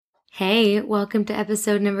Hey, welcome to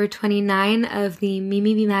episode number 29 of the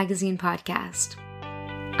Mimi B Magazine podcast.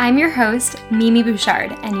 I'm your host, Mimi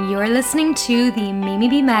Bouchard, and you're listening to the Mimi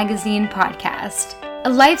B Magazine podcast, a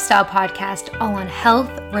lifestyle podcast all on health,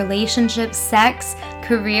 relationships, sex,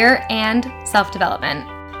 career, and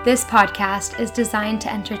self-development. This podcast is designed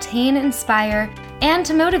to entertain, inspire, and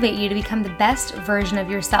to motivate you to become the best version of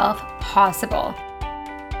yourself possible.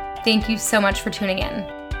 Thank you so much for tuning in.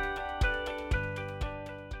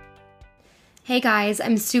 Hey guys,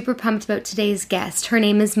 I'm super pumped about today's guest. Her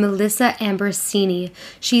name is Melissa Ambrosini.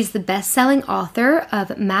 She's the best-selling author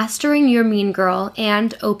of Mastering Your Mean Girl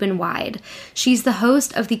and Open Wide. She's the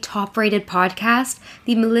host of the top-rated podcast,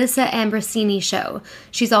 The Melissa Ambrosini Show.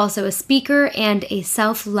 She's also a speaker and a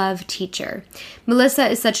self-love teacher. Melissa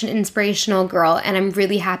is such an inspirational girl, and I'm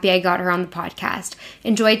really happy I got her on the podcast.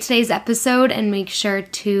 Enjoy today's episode, and make sure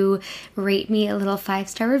to rate me a little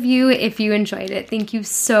 5-star review if you enjoyed it. Thank you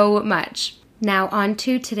so much. Now on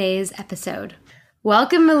to today's episode.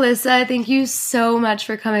 Welcome, Melissa. Thank you so much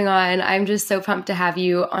for coming on. I'm just so pumped to have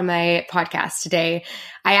you on my podcast today.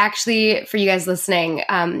 I actually, for you guys listening,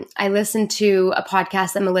 I listened to a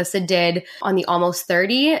podcast that Melissa did on the Almost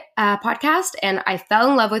 30 podcast, and I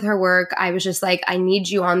fell in love with her work. I was just like, I need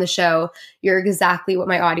you on the show. You're exactly what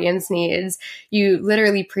my audience needs. You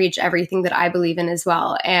literally preach everything that I believe in as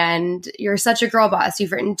well. And you're such a girl boss.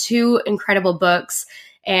 You've written 2 incredible books.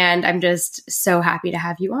 And I'm just so happy to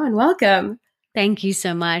have you on. Welcome. Thank you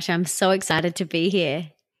so much. I'm so excited to be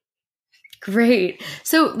here. Great.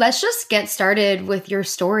 So let's just get started with your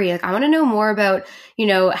story. I want to know more about,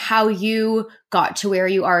 how you got to where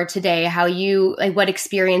you are today, what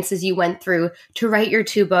experiences you went through to write your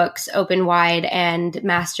 2 books, Open Wide and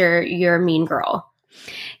Master Your Mean Girl.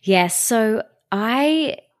 Yes. So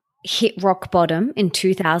I hit rock bottom in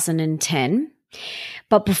 2010.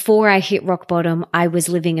 But before I hit rock bottom, I was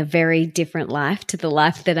living a very different life to the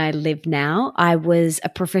life that I live now. I was a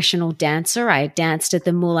professional dancer. I danced at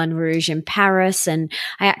the Moulin Rouge in Paris, and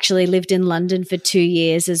I actually lived in London for 2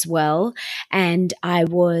 years as well. And I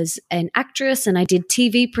was an actress and I did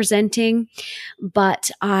TV presenting,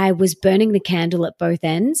 but I was burning the candle at both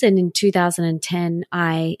ends. And in 2010,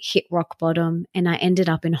 I hit rock bottom and I ended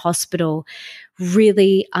up in hospital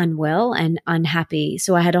really unwell and unhappy.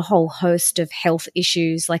 So I had a whole host of health issues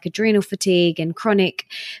like adrenal fatigue and chronic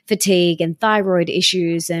fatigue and thyroid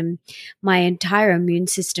issues, and my entire immune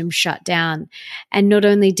system shut down. And not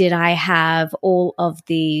only did I have all of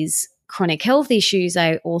these chronic health issues,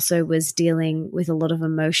 I also was dealing with a lot of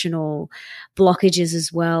emotional blockages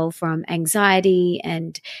as well, from anxiety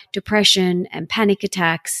and depression and panic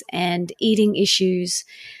attacks and eating issues.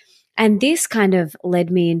 And this kind of led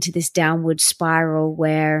me into this downward spiral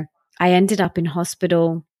where I ended up in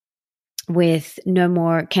hospital with no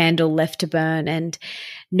more candle left to burn and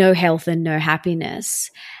no health and no happiness.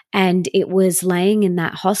 And it was laying in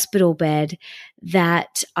that hospital bed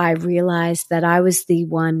that I realized that I was the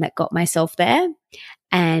one that got myself there,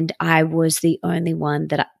 and I was the only one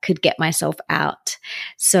that could get myself out.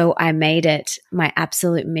 So I made it my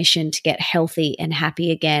absolute mission to get healthy and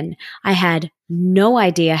happy again. I had no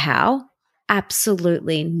idea how,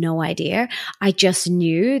 absolutely no idea. I just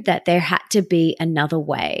knew that there had to be another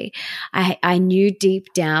way. I knew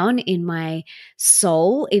deep down in my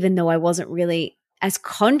soul, even though I wasn't really as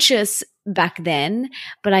conscious back then,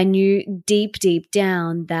 but I knew deep, deep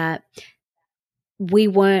down that we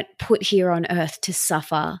weren't put here on earth to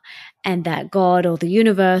suffer, and that God or the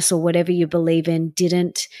universe or whatever you believe in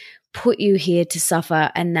didn't put you here to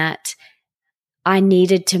suffer, and that I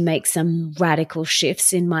needed to make some radical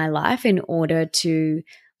shifts in my life in order to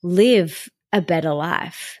live a better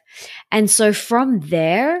life. And so from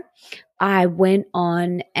there, I went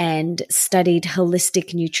on and studied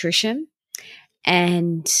holistic nutrition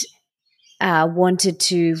and wanted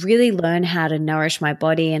to really learn how to nourish my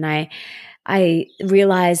body. And I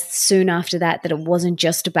realized soon after that it wasn't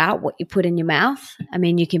just about what you put in your mouth. I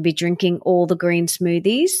mean, you can be drinking all the green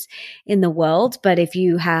smoothies in the world, but if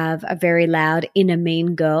you have a very loud inner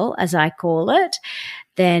mean girl, as I call it,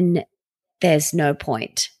 then there's no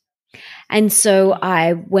point. And so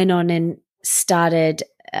I went on and started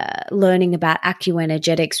learning about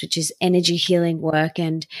acuenergetics, which is energy healing work,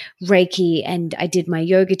 and Reiki. And I did my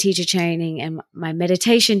yoga teacher training and my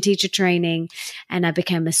meditation teacher training, and I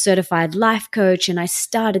became a certified life coach. And I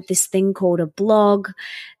started this thing called a blog.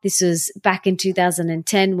 This was back in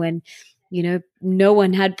 2010 when, no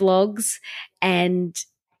one had blogs. And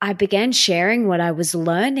I began sharing what I was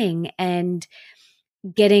learning and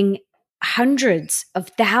getting hundreds of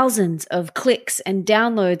thousands of clicks and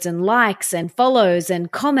downloads and likes and follows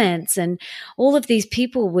and comments, and all of these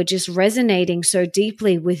people were just resonating so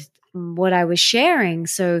deeply with what I was sharing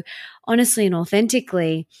so honestly and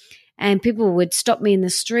authentically. And people would stop me in the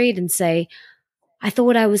street and say, I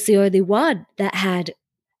thought I was the only one that had,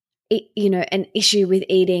 an issue with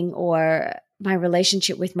eating or my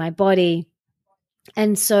relationship with my body.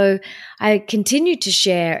 And so I continued to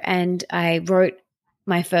share, and I wrote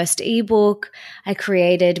my first ebook. I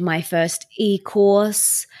created my first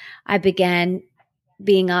e-course. I began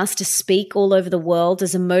being asked to speak all over the world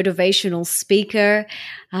as a motivational speaker.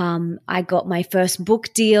 I got my first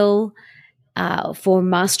book deal for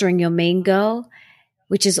Mastering Your Mean Girl,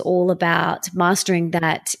 which is all about mastering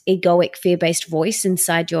that egoic, fear-based voice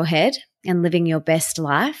inside your head and living your best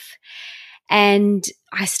life. And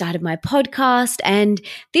I started my podcast, and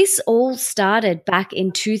this all started back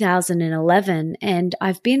in 2011, and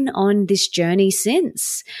I've been on this journey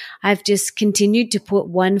since. I've just continued to put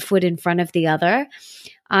one foot in front of the other.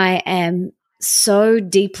 I am so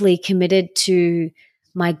deeply committed to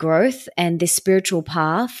my growth and this spiritual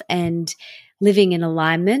path and living in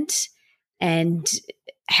alignment and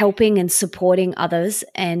helping and supporting others.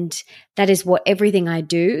 And that is what everything I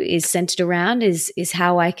do is centered around, is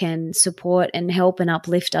how I can support and help and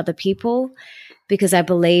uplift other people, because I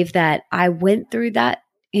believe that I went through that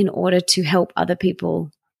in order to help other people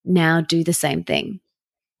now do the same thing.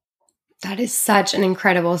 That is such an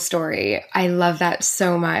incredible story. I love that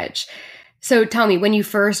so much. So tell me, when you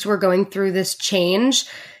first were going through this change,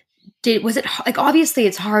 was it like, obviously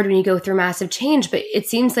it's hard when you go through massive change, but it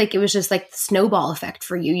seems like it was just like the snowball effect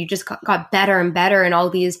for you. You just got better and better, and all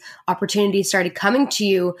these opportunities started coming to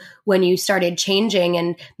you when you started changing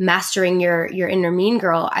and mastering your inner mean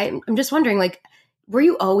girl. I'm just wondering, like, were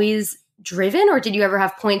you always driven, or did you ever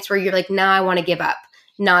have points where you're like, nah, I want to give up.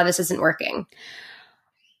 Nah, this isn't working.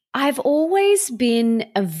 I've always been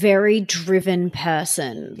a very driven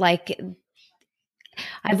person. Like,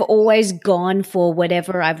 I've always gone for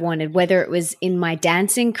whatever I've wanted, whether it was in my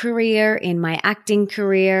dancing career, in my acting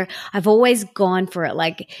career. I've always gone for it.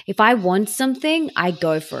 Like, if I want something, I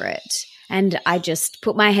go for it. And I just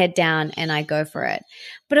put my head down and I go for it.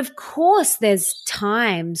 But of course, there was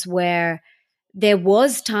times where,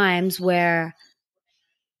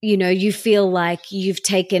 you feel like you've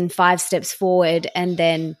taken 5 steps forward and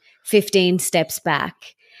then 15 steps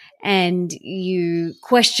back. And you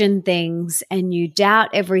question things and you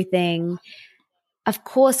doubt everything. Of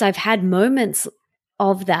course, I've had moments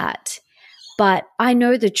of that, but I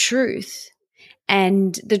know the truth.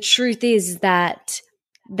 And the truth is that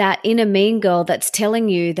inner mean girl that's telling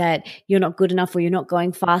you that you're not good enough, or you're not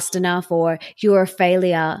going fast enough, or you're a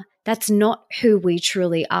failure, that's not who we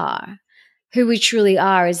truly are. Who we truly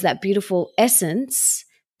are is that beautiful essence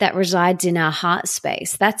that resides in our heart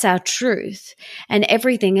space. That's our truth. And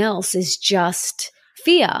everything else is just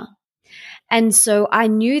fear. And so I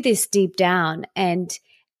knew this deep down. And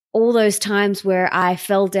all those times where I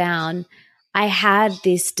fell down, I had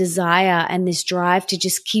this desire and this drive to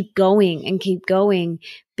just keep going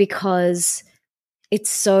because it's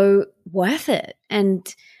so worth it.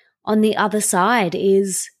 And on the other side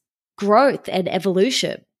is growth and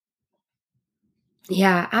evolution.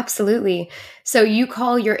 Yeah, absolutely. So you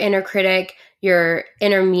call your inner critic your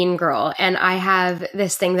inner mean girl. And I have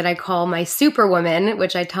this thing that I call my superwoman,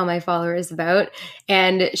 which I tell my followers about.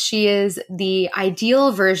 And she is the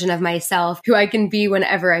ideal version of myself who I can be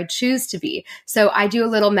whenever I choose to be. So I do a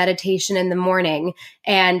little meditation in the morning.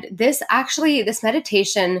 And this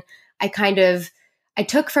meditation, I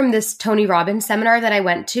took from this Tony Robbins seminar that I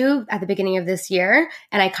went to at the beginning of this year,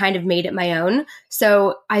 and I kind of made it my own.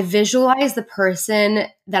 So I visualize the person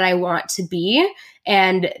that I want to be,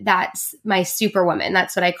 and that's my superwoman.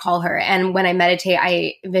 That's what I call her. And when I meditate,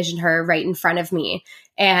 I envision her right in front of me,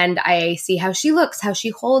 and I see how she looks, how she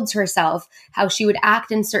holds herself, how she would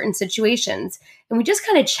act in certain situations. And we just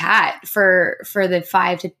kind of chat for the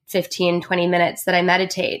 5 to 15, 20 minutes that I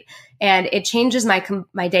meditate. And it changes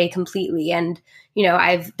my day completely. And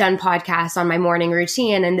I've done podcasts on my morning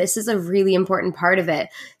routine, and this is a really important part of it.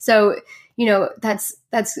 So, that's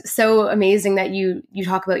so amazing that you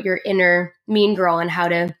talk about your inner mean girl and how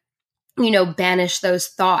to, banish those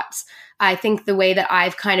thoughts. I think the way that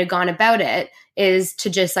I've kind of gone about it is to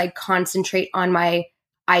just like concentrate on my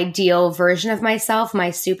ideal version of myself,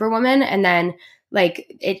 my superwoman. And then like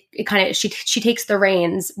it kind of, she takes the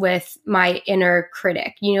reins with my inner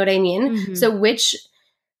critic. You know what I mean? Mm-hmm. So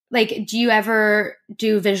do you ever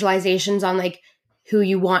do visualizations on like who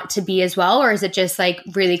you want to be as well? Or is it just like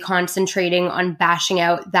really concentrating on bashing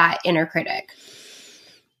out that inner critic?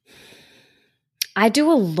 I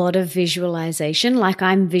do a lot of visualization. Like,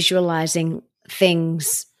 I'm visualizing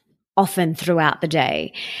things often throughout the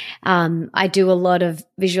day. I do a lot of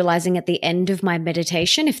visualizing at the end of my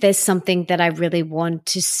meditation. If there's something that I really want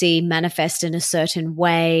to see manifest in a certain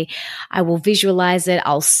way, I will visualize it.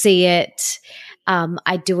 I'll see it.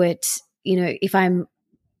 I do it, if I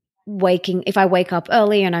wake up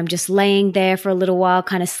early and I'm just laying there for a little while,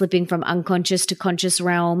 kind of slipping from unconscious to conscious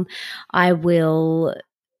realm, I will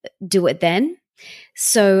do it then.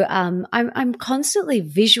 So I'm constantly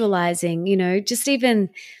visualizing, just even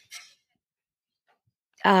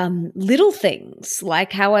little things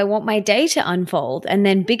like how I want my day to unfold, and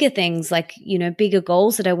then bigger things like, bigger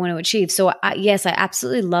goals that I want to achieve. So yes, I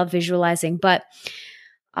absolutely love visualizing, but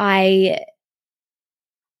I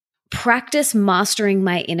practice mastering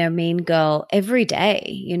my inner mean girl every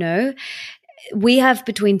day. We have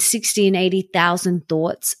between 60 and 80,000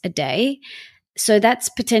 thoughts a day. So that's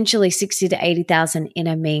potentially 60 to 80,000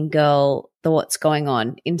 inner mean girl thoughts going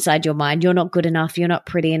on inside your mind. You're not good enough. You're not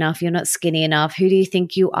pretty enough. You're not skinny enough. Who do you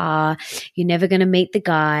think you are? You're never going to meet the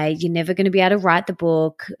guy. You're never going to be able to write the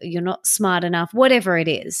book. You're not smart enough, whatever it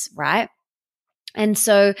is, right? And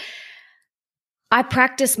so I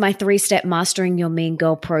practice my 3-step Mastering Your Mean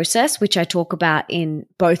Girl process, which I talk about in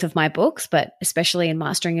both of my books, but especially in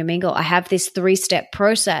Mastering Your Mean Girl. I have this 3-step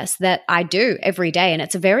process that I do every day, and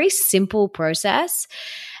it's a very simple process,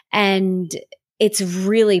 and it's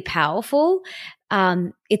really powerful.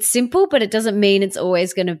 It's simple, but it doesn't mean it's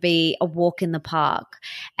always going to be a walk in the park.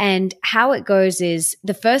 And how it goes is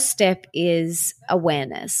the first step is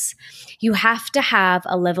awareness. You have to have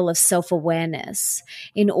a level of self-awareness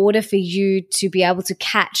in order for you to be able to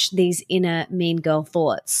catch these inner mean girl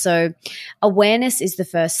thoughts. So awareness is the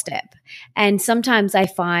first step. And sometimes I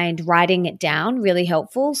find writing it down really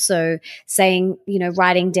helpful. So saying,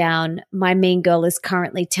 writing down, my mean girl is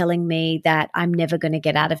currently telling me that I'm never going to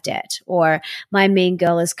get out of debt, or my mean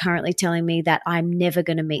girl is currently telling me that I'm never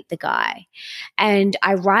going to meet the guy. And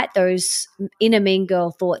I write those inner mean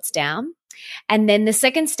girl thoughts down. And then the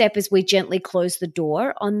second step is we gently close the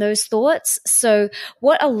door on those thoughts. So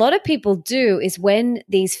what a lot of people do is when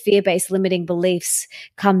these fear-based limiting beliefs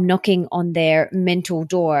come knocking on their mental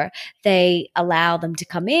door, they allow them to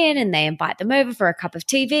come in and they invite them over for a cup of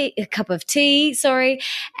tea,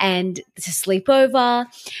 and to sleep over.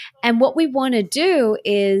 And what we want to do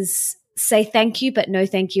is say thank you, but no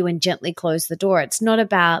thank you, and gently close the door. It's not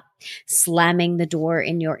about slamming the door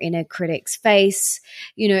in your inner critic's face.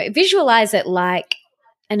 Visualize it like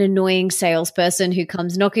an annoying salesperson who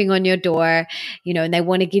comes knocking on your door, and they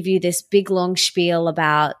want to give you this big long spiel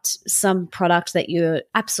about some product that you're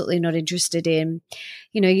absolutely not interested in.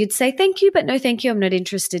 You'd say, thank you, but no thank you, I'm not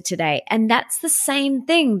interested today. And that's the same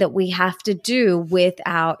thing that we have to do with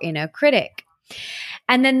our inner critic.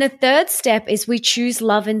 And then the third step is we choose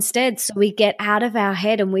love instead. So we get out of our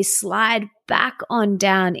head and we slide back on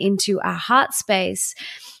down into our heart space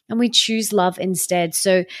and we choose love instead.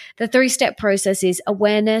 So the 3-step process is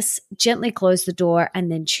awareness, gently close the door,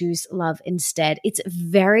 and then choose love instead. It's a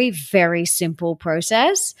very, very simple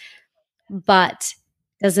process, but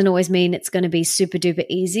doesn't always mean it's going to be super duper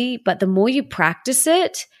easy. But the more you practice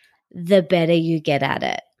it, the better you get at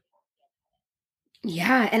it.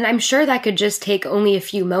 Yeah, and I'm sure that could just take only a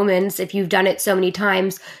few moments if you've done it so many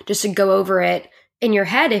times, just to go over it in your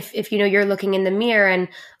head if you're looking in the mirror. And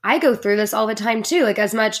I go through this all the time too. Like,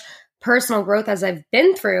 as much personal growth as I've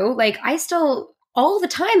been through, like, I still all the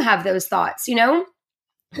time have those thoughts, Sorry,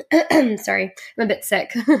 I'm a bit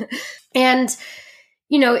sick. And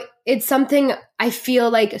it's something I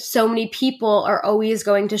feel like so many people are always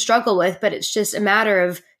going to struggle with, but it's just a matter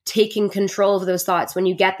of taking control of those thoughts when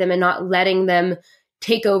you get them and not letting them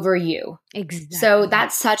take over you. Exactly. So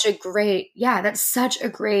that's such a great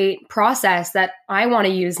process that I want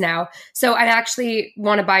to use now. So I actually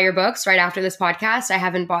want to buy your books right after this podcast. I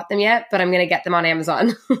haven't bought them yet, but I'm going to get them on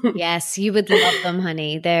Amazon. Yes, you would love them,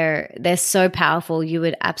 honey. They're so powerful. You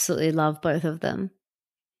would absolutely love both of them.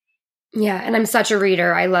 Yeah, and I'm such a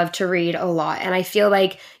reader. I love to read a lot. And I feel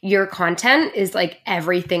like your content is like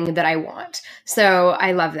everything that I want. So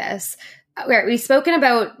I love this. We've spoken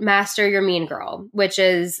about Master Your Mean Girl, which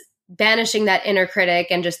is banishing that inner critic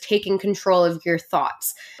and just taking control of your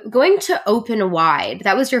thoughts. Going to Open Wide,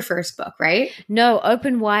 that was your first book, right? No,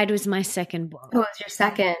 Open Wide was my second book. Oh, it's your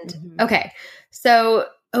second. Mm-hmm. Okay. So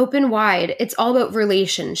Open Wide, it's all about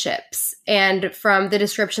relationships. And from the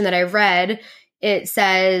description that I read, it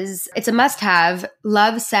says it's a must-have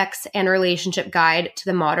love, sex, and relationship guide to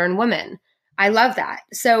the modern woman. I love that.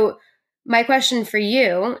 So my question for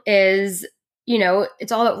you is,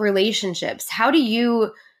 it's all about relationships. How do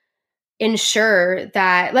you ensure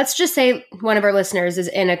that, let's just say one of our listeners is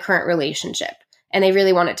in a current relationship and they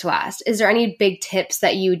really want it to last. Is there any big tips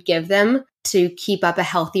that you would give them to keep up a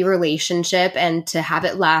healthy relationship and to have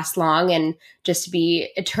it last long and just to be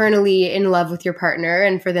eternally in love with your partner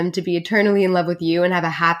and for them to be eternally in love with you and have a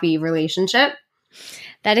happy relationship?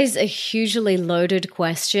 That is a hugely loaded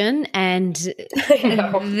question, and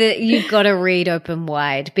you've got to read Open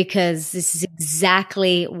Wide, because this is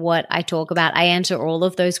exactly what I talk about. I answer all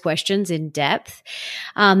of those questions in depth.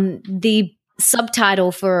 The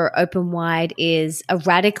subtitle for Open Wide is A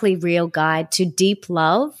Radically Real Guide to Deep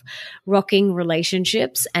Love, Rocking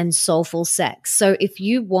Relationships, and Soulful Sex. So if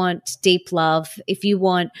you want deep love, if you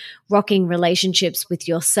want rocking relationships with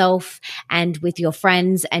yourself and with your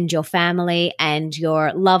friends and your family and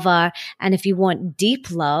your lover, and if you want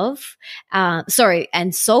deep love,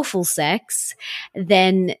 and soulful sex,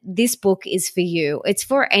 then this book is for you. It's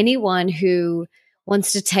for anyone who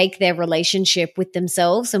wants to take their relationship with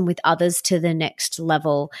themselves and with others to the next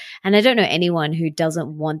level. And I don't know anyone who doesn't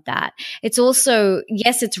want that. It's also,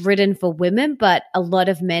 yes, it's written for women, but a lot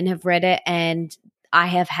of men have read it, and I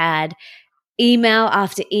have had email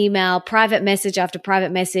after email, private message after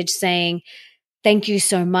private message saying, thank you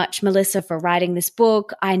so much, Melissa, for writing this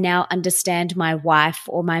book. I now understand my wife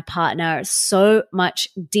or my partner so much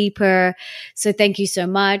deeper. So thank you so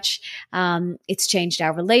much. It's changed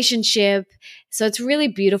our relationship. So it's really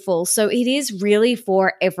beautiful. So it is really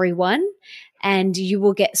for everyone, and you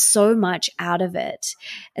will get so much out of it,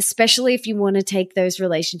 especially if you want to take those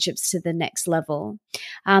relationships to the next level.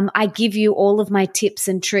 I give you all of my tips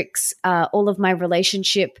and tricks, all of my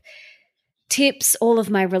relationship tips, all of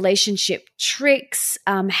my relationship tricks,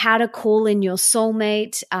 how to call in your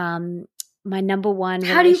soulmate. My number one.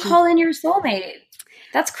 How do you call in your soulmate?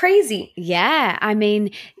 That's crazy. Yeah. I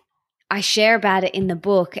mean, I share about it in the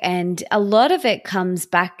book, and a lot of it comes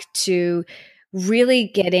back to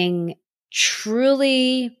really getting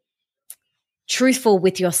truly truthful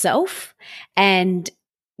with yourself and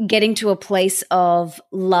getting to a place of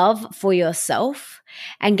love for yourself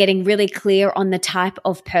and getting really clear on the type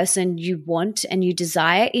of person you want and you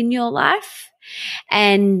desire in your life.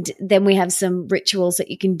 And then we have some rituals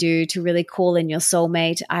that you can do to really call in your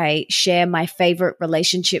soulmate. I share my favorite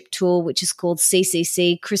relationship tool, which is called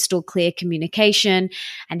CCC, Crystal Clear Communication,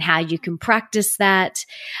 and how you can practice that.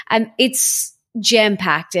 It's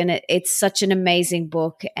jam-packed, and it's such an amazing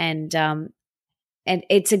book. And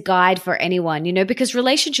it's a guide for anyone, because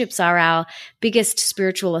relationships are our biggest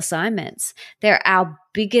spiritual assignments. They're our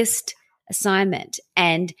biggest assignment,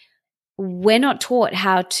 and we're not taught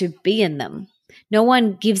how to be in them. No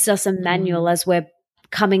one gives us a manual as we're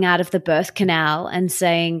coming out of the birth canal and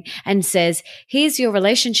says, here's your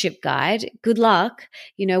relationship guide. Good luck.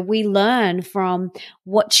 We learn from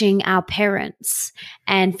watching our parents.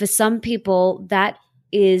 And for some people, that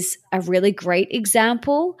is a really great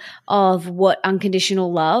example of what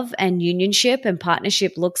unconditional love and unionship and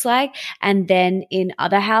partnership looks like. And then in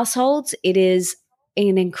other households, it is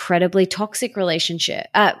an incredibly toxic relationship,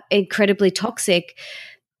 incredibly toxic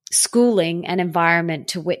schooling and environment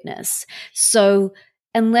to witness. So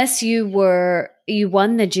unless you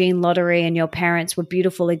won the gene lottery and your parents were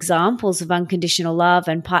beautiful examples of unconditional love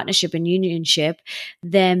and partnership and unionship,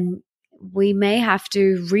 then we may have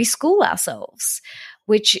to reschool ourselves,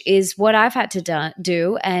 which is what I've had to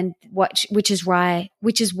do, and which is why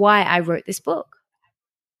I wrote this book.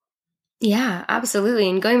 Yeah, absolutely.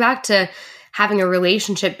 And going back to having a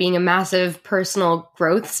relationship being a massive personal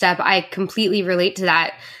growth step, I completely relate to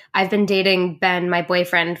that. I've been dating Ben, my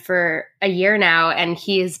boyfriend, for a year now, and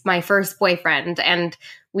he is my first boyfriend, and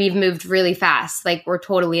we've moved really fast. Like, we're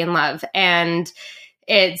totally in love. And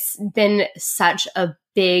it's been such a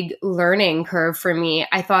big learning curve for me.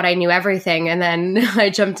 I thought I knew everything, and then I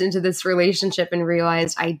jumped into this relationship and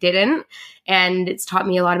realized I didn't. And it's taught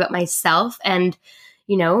me a lot about myself. And,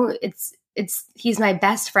 he's my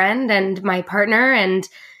best friend and my partner, and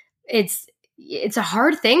it's a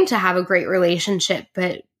hard thing to have a great relationship,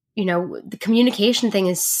 but the communication thing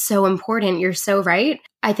is so important. You're so right.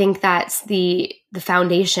 I think that's the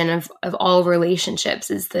foundation of all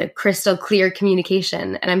relationships, is the crystal clear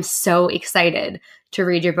communication. And I'm so excited to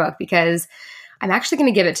read your book, because I'm actually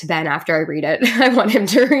going to give it to Ben after I read it. I want him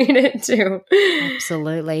to read it too.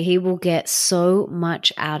 Absolutely. He will get so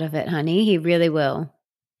much out of it, honey. He really will.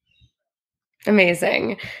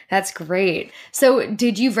 Amazing. That's great. So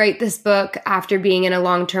did you write this book after being in a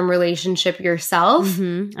long-term relationship yourself?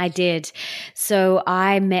 Mm-hmm, I did. So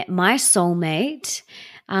I met my soulmate,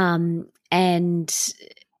 and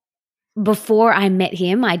before I met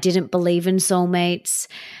him, I didn't believe in soulmates.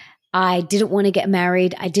 I didn't want to get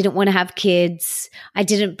married. I didn't want to have kids. I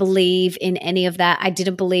didn't believe in any of that. I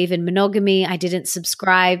didn't believe in monogamy. I didn't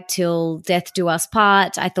subscribe till death do us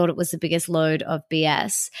part. I thought it was the biggest load of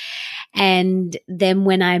BS. And then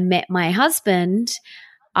when I met my husband,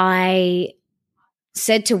 I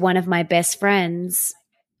said to one of my best friends,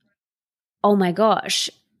 "Oh my gosh,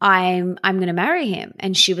 I'm going to marry him."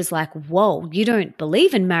 And she was like, "Whoa, you don't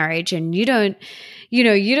believe in marriage and you don't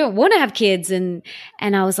want to have kids." And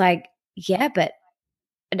I was like, "Yeah, but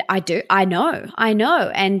I do. I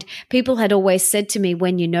know. And people had always said to me,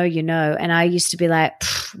 "When you know, you know." And I used to be like,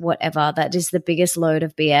 whatever, that is the biggest load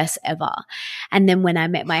of BS ever. And then when I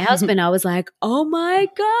met my husband, I was like, "Oh my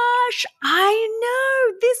gosh, I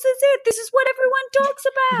know. This is it. This is what everyone talks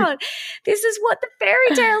about. This is what the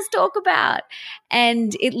fairy tales talk about."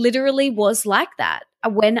 And it literally was like that.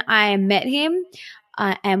 When I met him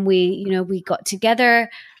and we got together,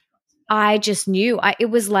 I just knew it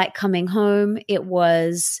was like coming home. It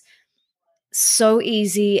was so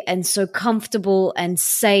easy and so comfortable and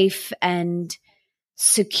safe and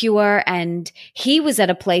secure. And he was at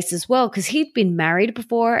a place as well because he'd been married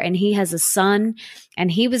before and he has a son,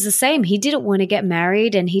 and he was the same. He didn't want to get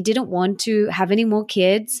married and he didn't want to have any more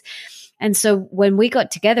kids. And so when we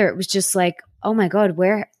got together, it was just like, oh my God,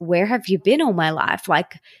 where have you been all my life?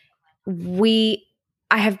 Like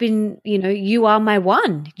I have been, you are my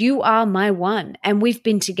one. You are my one. And we've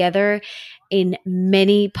been together in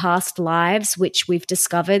many past lives, which we've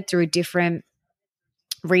discovered through different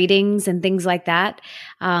readings and things like that.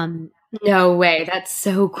 No way. That's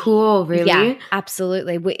so cool. Really? Yeah,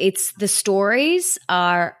 absolutely. The stories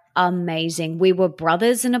are amazing. We were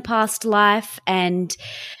brothers in a past life, and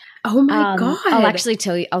oh my God.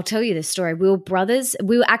 I'll tell you this story. We were brothers.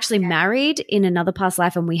 We were actually married in another past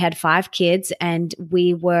life, and we had 5 kids, and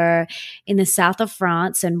we were in the south of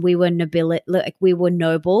France, and we were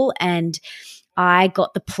noble, and I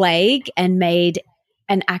got the plague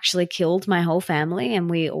and actually killed my whole family, and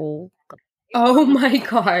we all oh my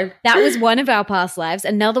God. That was one of our past lives.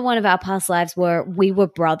 Another one of our past lives we were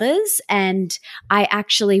brothers, and I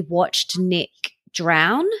actually watched Nick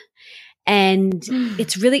drown. And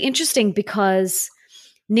it's really interesting because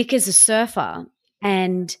Nick is a surfer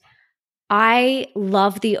and I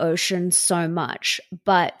love the ocean so much.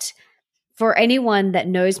 But for anyone that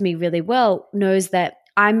knows me really well knows that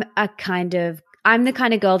I'm the kind of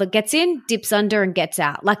girl that gets in, dips under and gets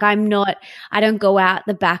out. Like I don't go out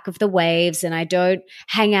the back of the waves and I don't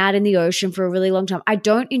hang out in the ocean for a really long time. I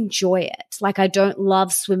don't enjoy it. Like I don't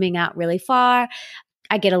love swimming out really far.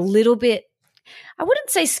 I get a little bit, I wouldn't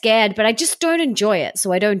say scared, but I just don't enjoy it.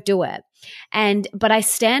 So I don't do it. But I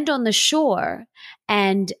stand on the shore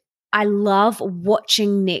and I love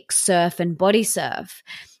watching Nick surf and body surf.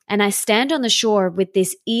 And I stand on the shore with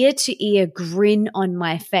this ear to ear grin on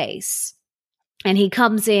my face. And he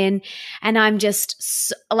comes in and I'm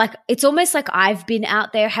just like, it's almost like I've been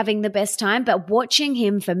out there having the best time, but watching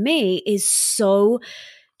him for me is so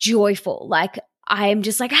joyful. Like I'm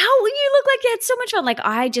just like, how will you look like you had so much fun? Like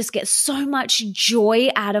I just get so much joy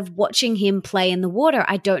out of watching him play in the water.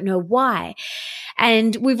 I don't know why.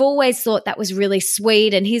 And we've always thought that was really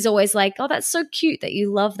sweet. And he's always like, oh, that's so cute that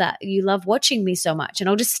you love that. You love watching me so much. And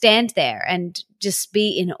I'll just stand there and just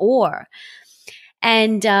be in awe.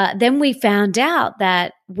 And then we found out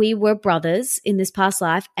that we were brothers in this past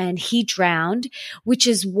life and he drowned, which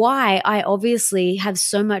is why I obviously have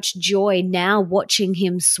so much joy now watching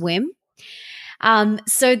him swim.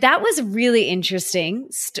 So that was really interesting,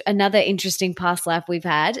 another interesting past life we've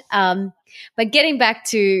had. But getting back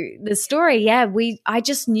to the story, I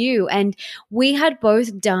just knew, and we had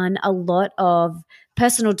both done a lot of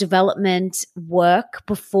personal development work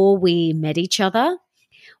before we met each other.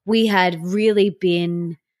 We had really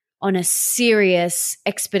been on a serious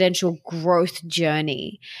exponential growth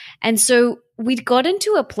journey. And so we'd got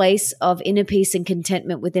into a place of inner peace and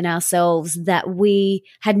contentment within ourselves that we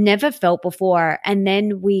had never felt before. And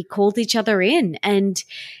then we called each other in and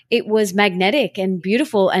it was magnetic and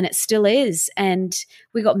beautiful, and it still is. And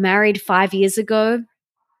we got married 5 years ago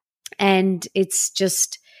and it's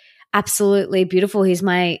just absolutely beautiful. He's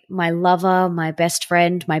my lover, my best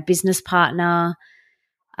friend, my business partner.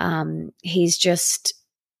 He's just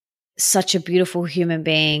such a beautiful human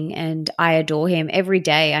being and I adore him every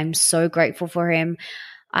day. I'm so grateful for him.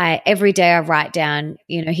 Every day I write down,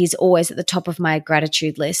 he's always at the top of my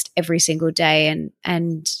gratitude list every single day.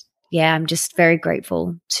 And yeah, I'm just very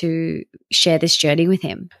grateful to share this journey with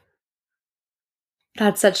him.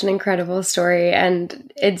 That's such an incredible story.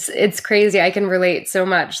 And it's crazy. I can relate so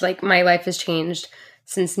much. Like my life has changed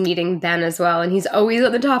since meeting Ben as well. And he's always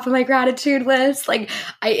at the top of my gratitude list. Like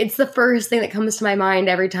it's the first thing that comes to my mind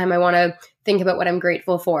every time I want to think about what I'm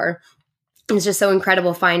grateful for. It's just so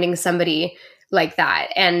incredible finding somebody like that.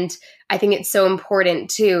 And I think it's so important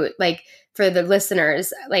too, like for the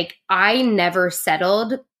listeners, like I never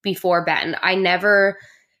settled before Ben. I never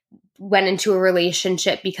went into a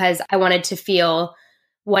relationship because I wanted to feel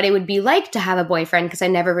what it would be like to have a boyfriend, because I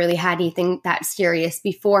never really had anything that serious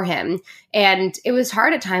before him. And it was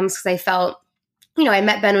hard at times because I felt, I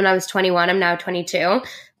met Ben when I was 21. I'm now 22.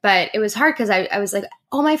 But it was hard because I was like,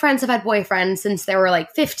 all my friends have had boyfriends since they were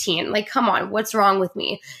like 15. Like, come on, what's wrong with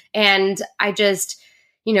me? And I just,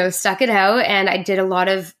 stuck it out. And I did a lot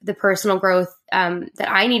of the personal growth that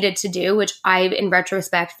I needed to do, which I, in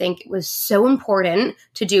retrospect, think was so important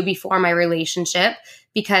to do before my relationship,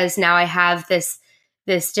 because now I have this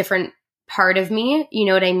different part of me. You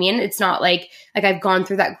know what I mean? It's not like I've gone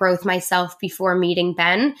through that growth myself before meeting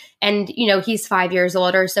Ben. And, he's 5 years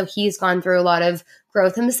older, so he's gone through a lot of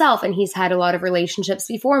growth himself, and he's had a lot of relationships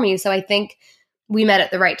before me. So I think we met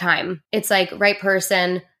at the right time. It's like right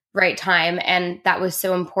person, right time. And that was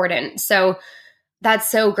so important. So that's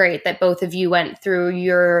so great that both of you went through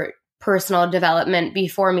your personal development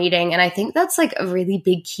before meeting. And I think that's like a really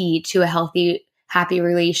big key to a healthy, happy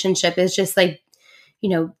relationship, is just like,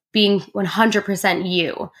 being 100%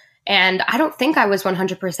 you. And I don't think I was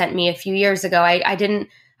 100% me a few years ago. I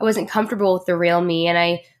wasn't comfortable with the real me, and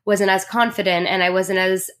I wasn't as confident, and I wasn't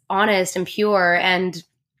as honest and pure. And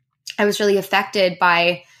I was really affected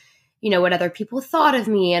by, what other people thought of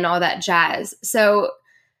me and all that jazz. So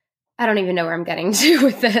I don't even know where I'm getting to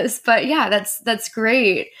with this, but yeah, that's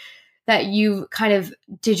great that you kind of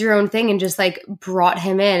did your own thing and just like brought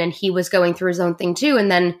him in, and he was going through his own thing too. And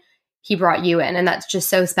then he brought you in, and that's just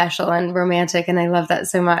so special and romantic. And I love that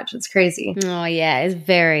so much. It's crazy. Oh yeah.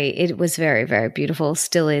 It was very, very beautiful.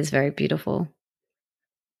 Still is very beautiful.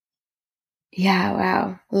 Yeah.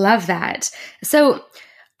 Wow. Love that. So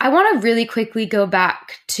I want to really quickly go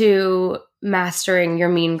back to mastering your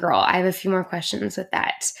mean girl. I have a few more questions with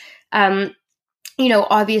that.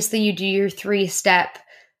 Obviously you do your 3-step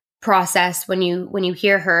process when you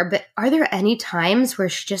hear her, but are there any times where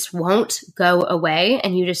she just won't go away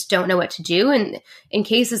and you just don't know what to do? And in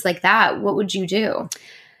cases like that, what would you do?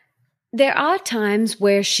 There are times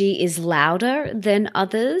where she is louder than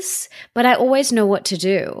others, but I always know what to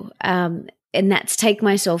do. And that's take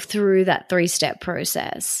myself through that 3-step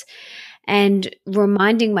process and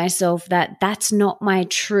reminding myself that that's not my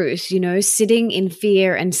truth. Sitting in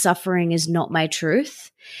fear and suffering is not my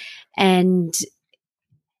truth. And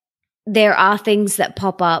there are things that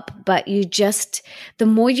pop up, but the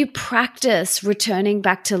more you practice returning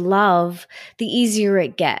back to love, the easier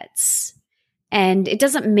it gets. And it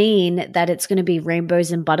doesn't mean that it's going to be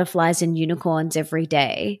rainbows and butterflies and unicorns every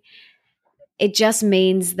day. It just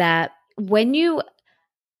means that when you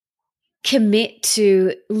commit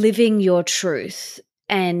to living your truth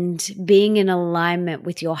and being in alignment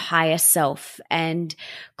with your higher self and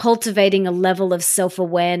cultivating a level of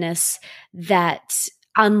self-awareness that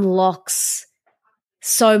unlocks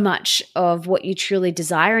so much of what you truly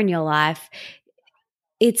desire in your life,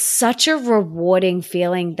 it's such a rewarding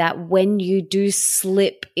feeling that when you do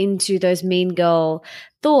slip into those mean girl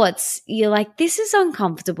thoughts, you're like, this is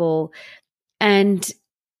uncomfortable. And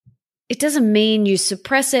it doesn't mean you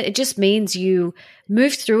suppress it. It just means you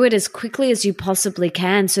move through it as quickly as you possibly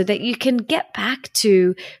can so that you can get back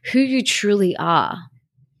to who you truly are.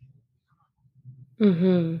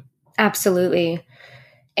 Mm-hmm. Absolutely.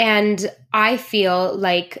 And I feel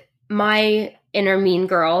like my inner mean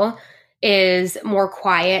girl is more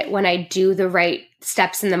quiet when I do the right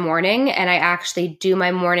steps in the morning and I actually do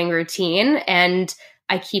my morning routine, and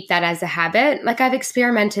I keep that as a habit. Like I've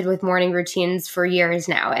experimented with morning routines for years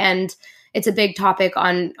now, and it's a big topic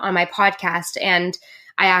on my podcast. And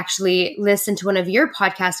I actually listened to one of your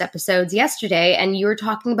podcast episodes yesterday, and you were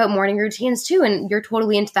talking about morning routines too, and you're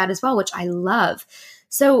totally into that as well, which I love.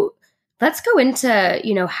 So let's go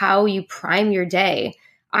into, how you prime your day.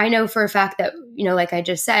 I know for a fact that, like I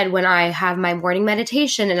just said, when I have my morning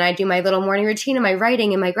meditation and I do my little morning routine and my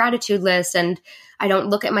writing and my gratitude list, and I don't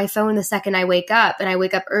look at my phone the second I wake up, and I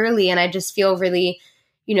wake up early and I just feel really,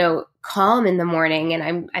 calm in the morning,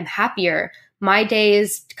 and I'm happier. My day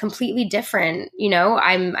is completely different.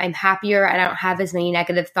 I'm happier. I don't have as many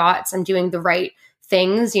negative thoughts. I'm doing the right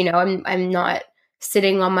things. I'm not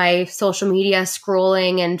sitting on my social media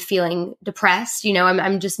scrolling and feeling depressed.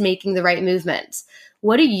 I'm just making the right movements.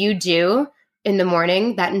 What do you do in the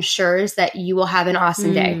morning that ensures that you will have an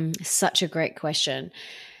awesome day? Such a great question.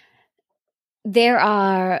 There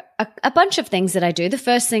are a bunch of things that I do. The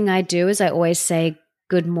first thing I do is I always say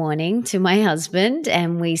good morning to my husband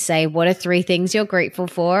and we say, what are 3 things you're grateful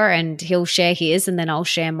for? And he'll share his and then I'll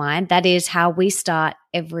share mine. That is how we start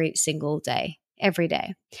every single day, every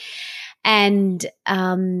day. And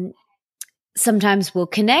sometimes we'll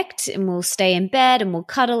connect and we'll stay in bed and we'll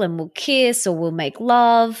cuddle and we'll kiss or we'll make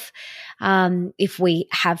love if we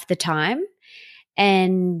have the time.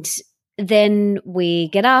 And then we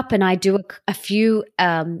get up and I do a few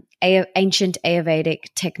ancient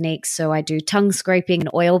Ayurvedic techniques. So I do tongue scraping and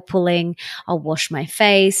oil pulling. I'll wash my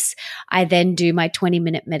face. I then do my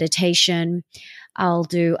 20-minute meditation. I'll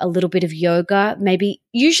do a little bit of yoga,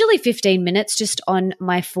 usually 15 minutes just on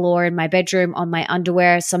my floor in my bedroom, on my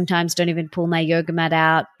underwear. Sometimes don't even pull my yoga mat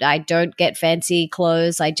out. I don't get fancy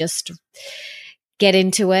clothes. I just get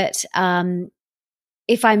into it.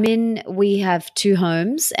 We have 2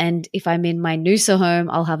 homes, and if I'm in my Noosa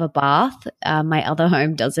home, I'll have a bath. My other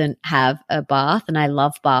home doesn't have a bath, and I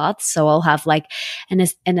love baths. So I'll have like an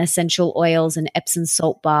essential oils and Epsom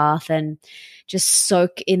salt bath and just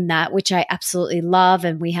soak in that, which I absolutely love.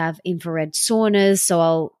 And we have infrared saunas, so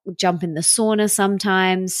I'll jump in the sauna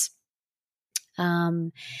sometimes.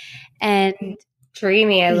 And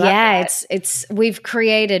dreamy, I love that. it's we've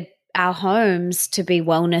created our homes to be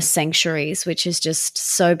wellness sanctuaries, which is just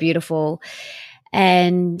so beautiful.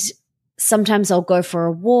 And sometimes I'll go for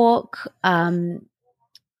a walk,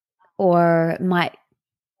 or might,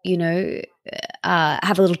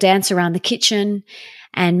 have a little dance around the kitchen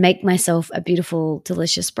and make myself a beautiful,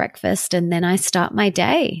 delicious breakfast. And then I start my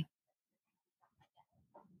day.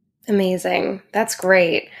 Amazing. That's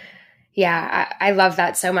great. Yeah, I love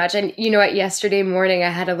that so much. And you know what? Yesterday morning, I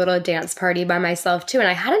had a little dance party by myself too. And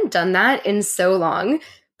I hadn't done that in so long,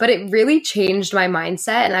 but it really changed my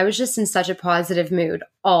mindset. And I was just in such a positive mood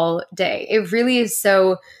all day. It really is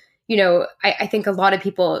so, I think a lot of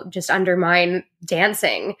people just undermine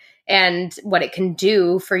dancing and what it can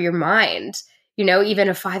do for your mind. Even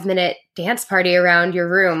a 5-minute dance party around your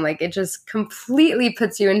room, like it just completely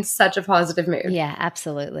puts you in such a positive mood. Yeah,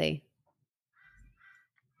 absolutely.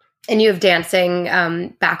 And you have dancing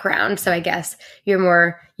background, so I guess you're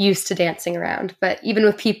more used to dancing around. But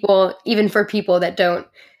even for people that don't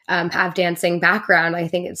have dancing background, I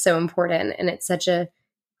think it's so important, and it's such a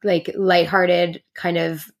lighthearted kind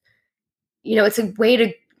of, it's a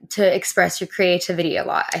way to express your creativity a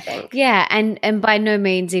lot, I think. Yeah, and by no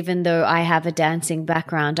means, even though I have a dancing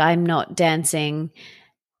background, I'm not dancing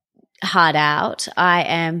hard out. I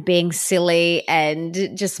am being silly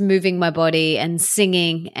and just moving my body and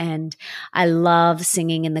singing, and I love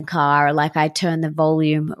singing in the car. Like I turn the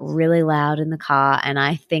volume really loud in the car and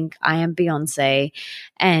I think I am Beyonce,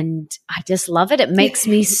 and I just love it. It makes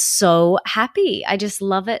me so happy. I just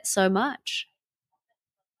love it so much.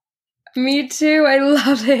 Me too. I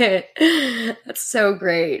love it. That's so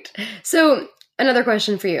great. So another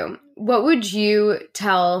question for you. What would you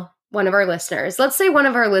tell one of our listeners? Let's say one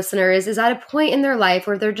of our listeners is at a point in their life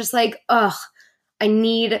where they're just like, ugh, I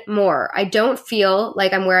need more. I don't feel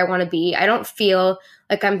like I'm where I want to be. I don't feel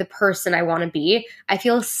like I'm the person I want to be. I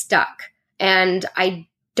feel stuck and I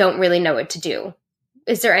don't really know what to do.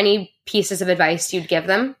 Is there any pieces of advice you'd give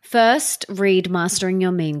them? First, read Mastering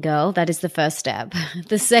Your Mean Girl. That is the first step.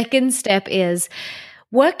 The second step is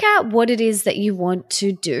work out what it is that you want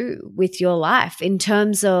to do with your life in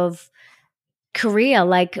terms of career.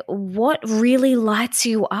 Like, what really lights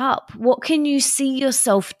you up? What can you see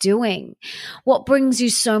yourself doing? What brings you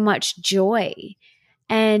so much joy?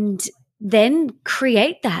 And then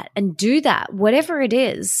create that and do that. Whatever it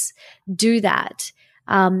is, do that.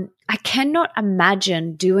 I cannot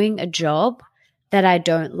imagine doing a job that I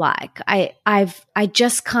don't like. I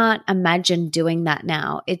just can't imagine doing that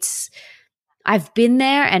now. I've been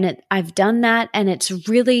there and I've done that, and it's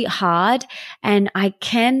really hard, and I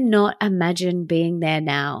cannot imagine being there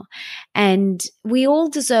now. And we all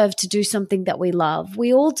deserve to do something that we love.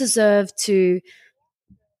 We all deserve to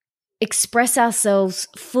express ourselves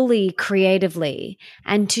fully creatively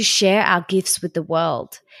and to share our gifts with the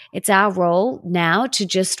world. It's our role now to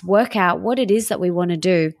just work out what it is that we want to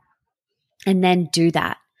do and then do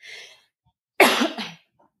that.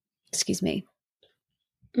 Excuse me.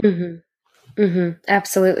 Mm-hmm. Mm-hmm.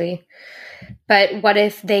 Absolutely. But what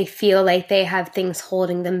if they feel like they have things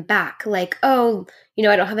holding them back? Like, oh,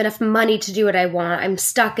 I don't have enough money to do what I want. I'm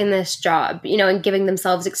stuck in this job, and giving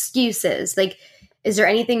themselves excuses. Like, is there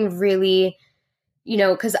anything really,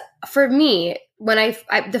 because for me, when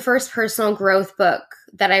the first personal growth book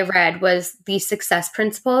that I read was The Success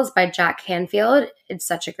Principles by Jack Canfield. It's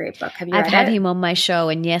such a great book. Have you read it? I've had him on my show,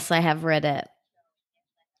 and yes, I have read it.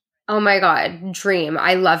 Oh my God, Dream.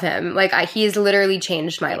 I love him. Like he's literally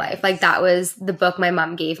changed my life. Like that was the book my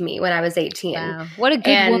mom gave me when I was 18. Wow. What a good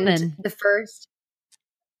And woman. the first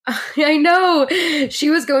I know. She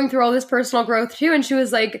was going through all this personal growth too. And she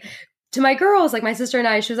was like, to my girls, like my sister and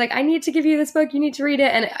I, she was like, I need to give you this book. You need to read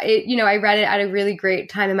it. And I read it at a really great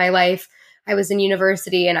time in my life. I was in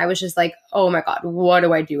university and I was just like, oh my God, what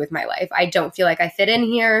do I do with my life? I don't feel like I fit in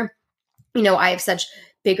here. I have such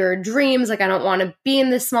bigger dreams. Like I don't want to be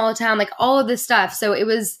in this small town, like all of this stuff. So it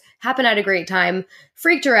was happened at a great time.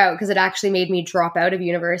 Freaked her out because it actually made me drop out of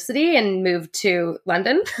university and move to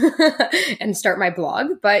London and start my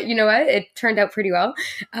blog. But you know what? It turned out pretty well.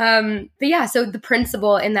 But yeah, so the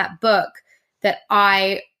principle in that book that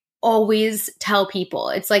I always tell people,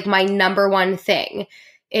 it's like my number one thing,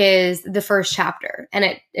 is the first chapter. And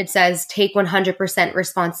it says, take 100%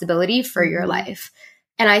 responsibility for your life.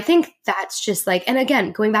 And I think that's just like, and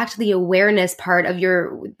again, going back to the awareness part of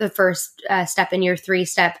the first step in your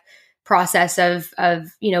 3-step process of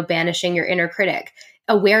banishing your inner critic.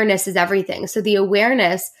 Awareness is everything. So the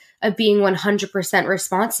awareness of being 100%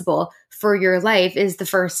 responsible for your life is the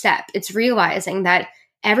first step. It's realizing that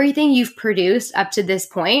everything you've produced up to this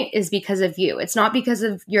point is because of you. It's not because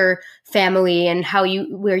of your family and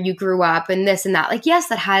where you grew up and this and that. Like, yes,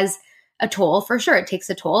 that has a toll for sure. It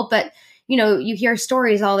takes a toll, but you hear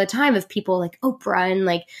stories all the time of people like Oprah and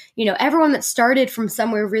like, everyone that started from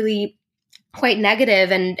somewhere really quite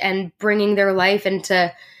negative and bringing their life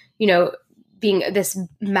into, being this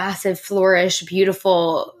massive, flourish,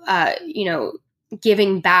 beautiful,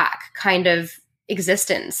 giving back kind of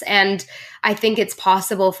existence. And I think it's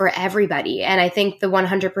possible for everybody. And I think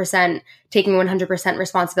the taking 100%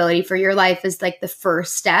 responsibility for your life is like the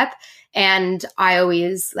first step. And I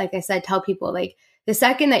always, like I said, tell people like, the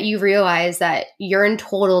second that you realize that you're in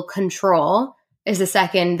total control is the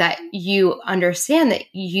second that you understand that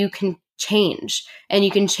you can change and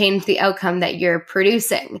you can change the outcome that you're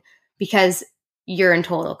producing because you're in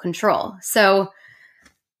total control. So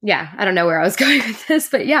yeah, I don't know where I was going with this,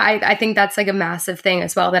 but yeah, I think that's like a massive thing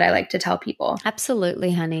as well that I like to tell people.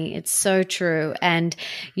 Absolutely, honey. It's so true. And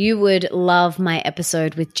you would love my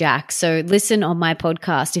episode with Jack. So listen on my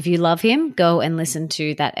podcast. If you love him, go and listen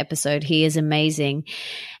to that episode. He is amazing.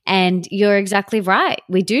 And you're exactly right.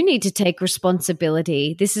 We do need to take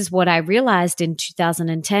responsibility. This is what I realized in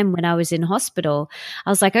 2010 when I was in hospital. I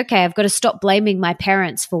was like, okay, I've got to stop blaming my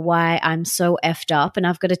parents for why I'm so effed up, and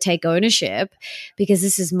I've got to take ownership because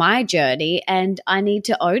this is my journey and I need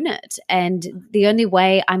to own it. And the only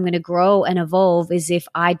way I'm going to grow and evolve is if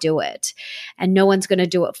I do it, and no one's going to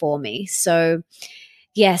do it for me. So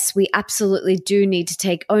yes, we absolutely do need to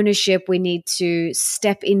take ownership. We need to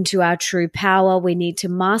step into our true power. We need to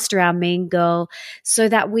master our mean girl so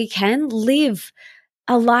that we can live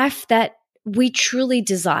a life that we truly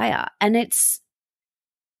desire. And it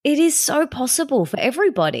is so possible for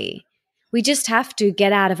everybody. We just have to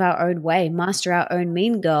get out of our own way, master our own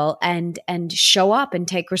mean girl, and show up and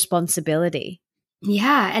take responsibility.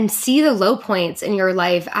 Yeah, and see the low points in your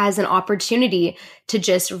life as an opportunity to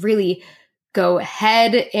just really go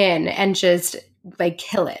head in and just like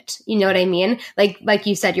kill it. You know what I mean? Like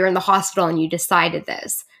you said, you're in the hospital and you decided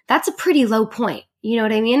this. That's a pretty low point. You know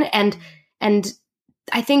what I mean? And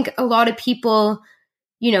I think a lot of people,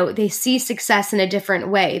 they see success in a different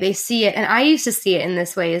way. They see it, and I used to see it in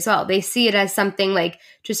this way as well. They see it as something like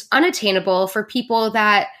just unattainable for people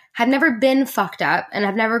that have never been fucked up and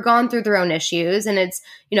have never gone through their own issues. And it's,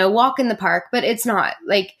 walk in the park, but it's not.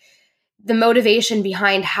 Like, the motivation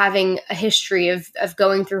behind having a history of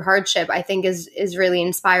going through hardship, I think is really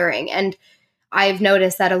inspiring. And I've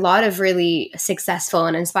noticed that a lot of really successful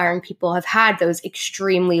and inspiring people have had those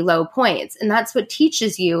extremely low points. And that's what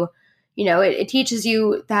teaches you, it teaches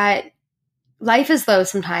you that life is low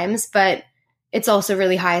sometimes, but it's also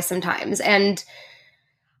really high sometimes. And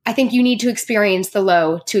I think you need to experience the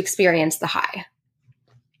low to experience the high.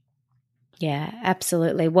 Yeah,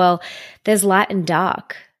 absolutely. Well, there's light and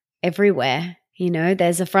dark everywhere.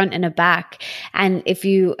 There's a front and a back. And if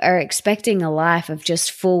you are expecting a life of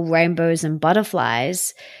just full rainbows and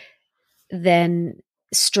butterflies, then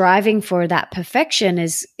striving for that perfection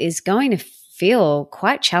is going to feel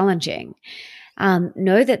quite challenging.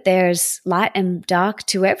 Know that there's light and dark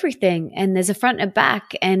to everything, and there's a front and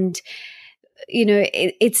back, and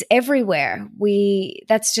it's everywhere.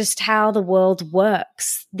 That's just how the world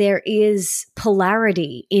works. There is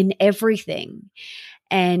polarity in everything.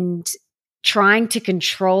 And trying to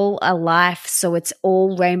control a life so it's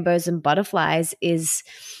all rainbows and butterflies is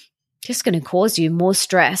just going to cause you more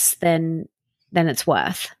stress than it's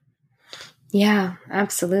worth. Yeah,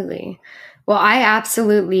 absolutely. Well, I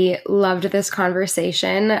absolutely loved this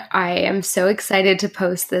conversation. I am so excited to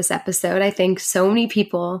post this episode. I think so many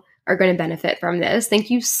people are going to benefit from this. Thank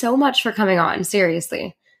you so much for coming on.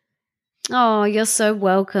 Seriously. Oh, you're so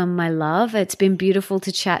welcome, my love. It's been beautiful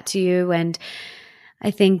to chat to you. And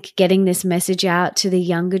I think getting this message out to the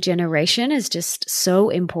younger generation is just so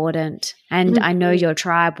important. And I know your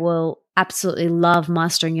tribe will absolutely love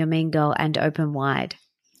Mastering Your Mean Girl and Open Wide.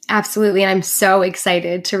 Absolutely. And I'm so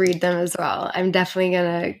excited to read them as well. I'm definitely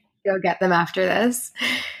going to go get them after this.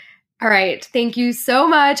 All right. Thank you so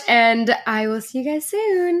much. And I will see you guys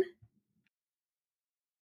soon.